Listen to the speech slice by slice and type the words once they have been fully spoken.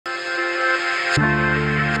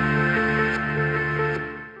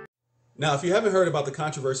Now, if you haven't heard about the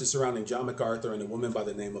controversy surrounding John MacArthur and a woman by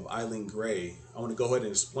the name of Eileen Gray, I want to go ahead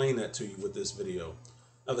and explain that to you with this video.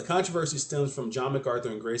 Now, the controversy stems from John MacArthur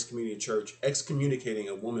and Grace Community Church excommunicating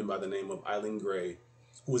a woman by the name of Eileen Gray,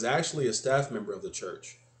 who was actually a staff member of the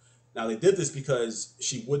church. Now, they did this because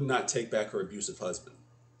she would not take back her abusive husband.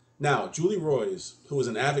 Now, Julie Roys, who is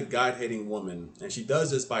an avid God-hating woman, and she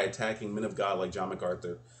does this by attacking men of God like John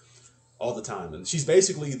MacArthur all the time. And she's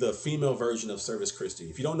basically the female version of Service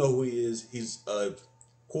Christie. If you don't know who he is, he's a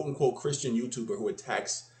quote-unquote Christian YouTuber who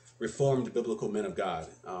attacks reformed biblical men of God.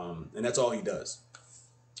 And that's all he does.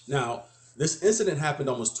 Now, this incident happened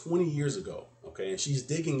almost 20 years ago, okay? And she's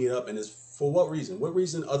digging it up, and it's for what reason? What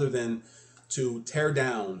reason other than to tear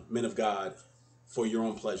down men of God for your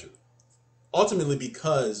own pleasure? Ultimately,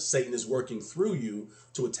 because Satan is working through you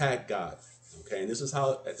to attack God. Okay, and this is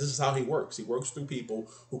how he works. He works through people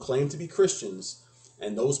who claim to be Christians,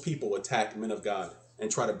 and those people attack men of God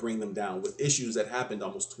and try to bring them down with issues that happened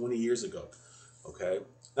almost 20 years ago. Okay,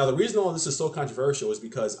 now the reason all this is so controversial is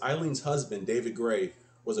because Eileen's husband, David Gray,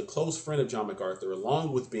 was a close friend of John MacArthur,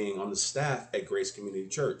 along with being on the staff at Grace Community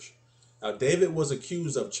Church. Now, David was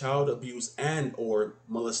accused of child abuse and or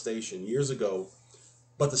molestation years ago,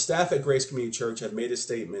 but the staff at Grace Community Church have made a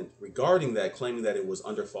statement regarding that, claiming that it was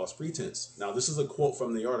under false pretense. Now, this is a quote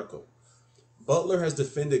from the article. Butler has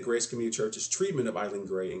defended Grace Community Church's treatment of Eileen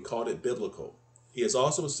Gray and called it biblical. He has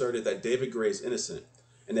also asserted that David Gray is innocent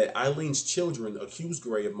and that Eileen's children accused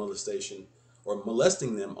Gray of molestation or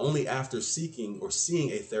molesting them only after seeking or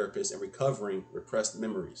seeing a therapist and recovering repressed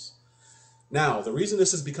memories. Now, the reason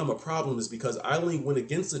this has become a problem is because Eileen went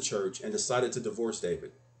against the church and decided to divorce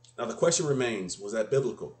David. Now, the question remains, was that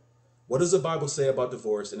biblical? What does the Bible say about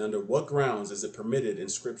divorce, and under what grounds is it permitted in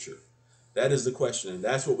Scripture? That is the question, and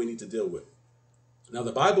that's what we need to deal with. Now,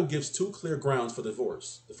 the Bible gives two clear grounds for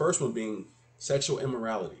divorce. The first one being sexual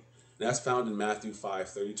immorality, and that's found in Matthew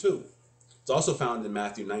 5:32. It's also found in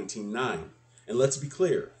Matthew 19:9. And let's be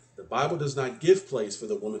clear, the Bible does not give place for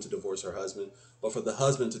the woman to divorce her husband, but for the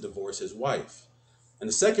husband to divorce his wife. And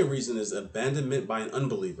the second reason is abandonment by an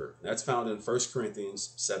unbeliever. That's found in 1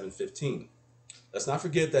 Corinthians 7:15. Let's not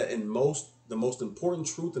forget that the most important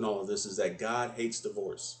truth in all of this is that God hates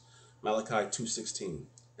divorce. Malachi 2:16.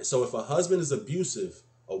 And so if a husband is abusive,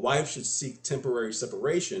 a wife should seek temporary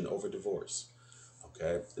separation over divorce.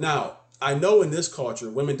 Okay. Now, I know in this culture,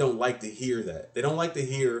 women don't like to hear that. They don't like to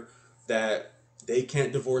hear that they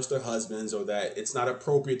can't divorce their husbands, or that it's not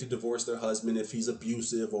appropriate to divorce their husband if he's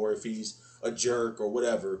abusive or if he's a jerk or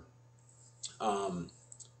whatever.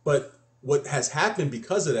 But what has happened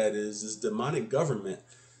because of that is demonic government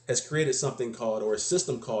has created something called, or a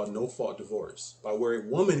system called, no-fault divorce, by where a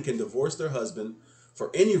woman can divorce their husband for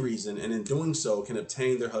any reason, and in doing so can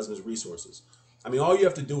obtain their husband's resources. I mean, all you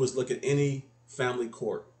have to do is look at any family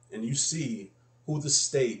court and you see who the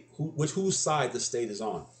state, whose side the state is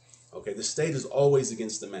on. Okay, the state is always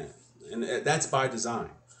against the man, and that's by design.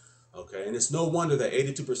 Okay, and it's no wonder that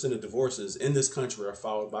 82% of divorces in this country are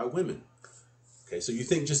followed by women. Okay, so you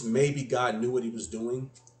think just maybe God knew what he was doing,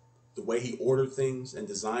 the way he ordered things and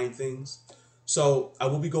designed things? So I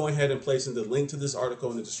will be going ahead and placing the link to this article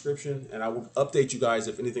in the description, and I will update you guys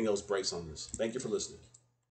if anything else breaks on this. Thank you for listening.